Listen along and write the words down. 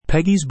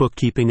Peggy's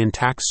Bookkeeping and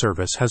Tax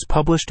Service has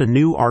published a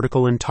new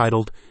article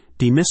entitled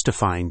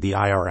Demystifying the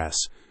IRS: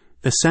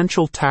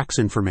 Essential Tax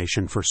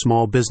Information for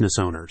Small Business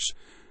Owners.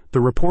 The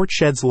report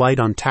sheds light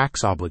on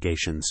tax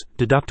obligations,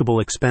 deductible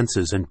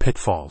expenses, and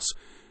pitfalls.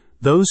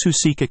 Those who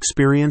seek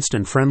experienced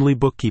and friendly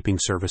bookkeeping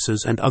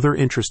services and other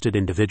interested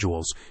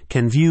individuals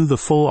can view the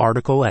full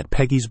article at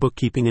Peggy's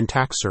Bookkeeping and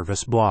Tax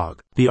Service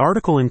blog. The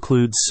article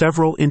includes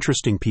several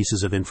interesting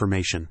pieces of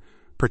information,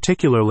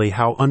 particularly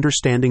how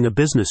understanding a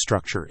business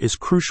structure is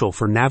crucial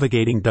for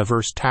navigating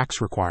diverse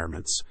tax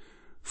requirements.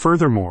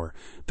 Furthermore,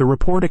 the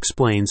report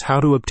explains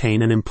how to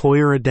obtain an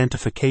employer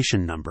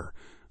identification number,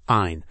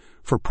 EIN,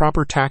 for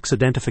proper tax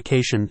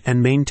identification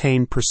and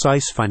maintain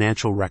precise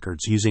financial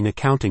records using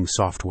accounting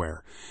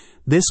software.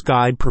 This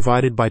guide,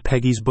 provided by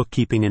Peggy's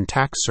Bookkeeping and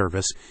Tax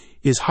Service,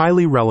 is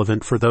highly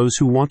relevant for those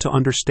who want to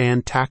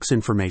understand tax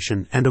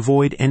information and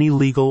avoid any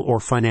legal or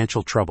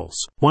financial troubles.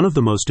 One of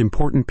the most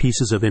important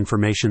pieces of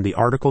information the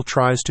article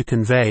tries to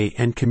convey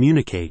and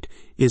communicate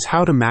is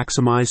how to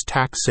maximize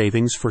tax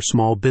savings for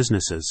small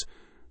businesses.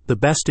 The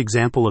best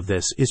example of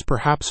this is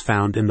perhaps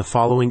found in the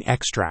following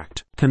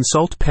extract.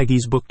 Consult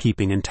Peggy's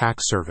Bookkeeping and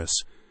Tax Service.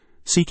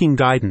 Seeking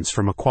guidance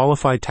from a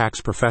qualified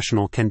tax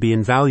professional can be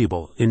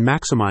invaluable in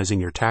maximizing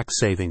your tax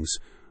savings.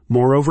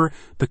 Moreover,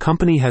 the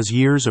company has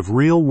years of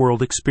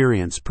real-world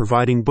experience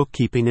providing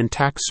bookkeeping and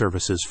tax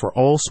services for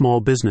all small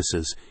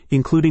businesses,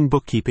 including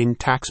bookkeeping,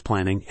 tax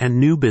planning, and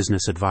new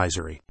business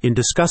advisory. In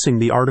discussing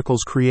the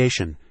article's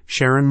creation,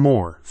 Sharon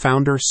Moore,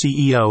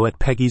 founder-CEO at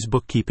Peggy's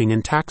Bookkeeping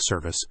and Tax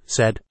Service,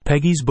 said,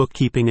 "Peggy's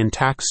Bookkeeping and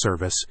Tax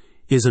Service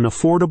is an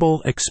affordable,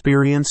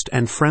 experienced,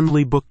 and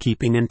friendly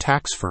bookkeeping and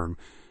tax firm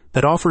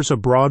that offers a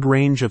broad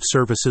range of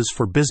services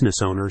for business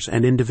owners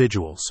and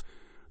individuals.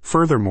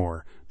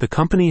 Furthermore, the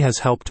company has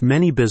helped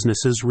many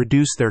businesses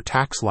reduce their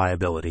tax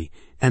liability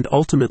and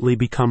ultimately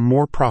become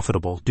more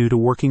profitable due to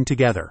working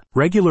together."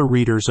 Regular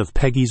readers of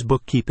Peggy's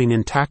Bookkeeping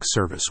and Tax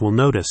Service will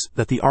notice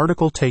that the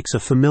article takes a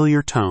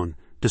familiar tone,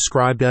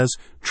 described as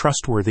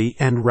trustworthy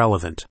and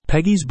relevant.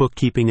 Peggy's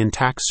Bookkeeping and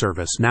Tax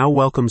Service now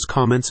welcomes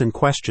comments and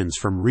questions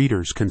from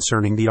readers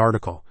concerning the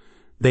article.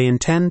 They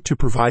intend to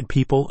provide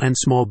people and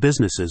small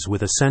businesses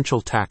with essential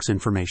tax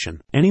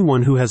information.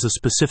 Anyone who has a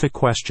specific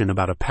question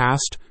about a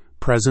past,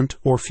 present,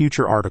 or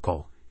future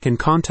article can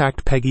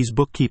contact Peggy's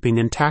Bookkeeping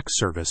and Tax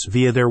Service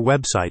via their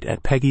website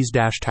at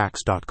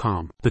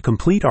peggys-tax.com. The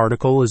complete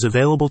article is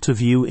available to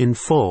view in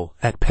full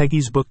at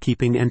Peggy's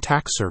Bookkeeping and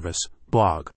Tax Service blog.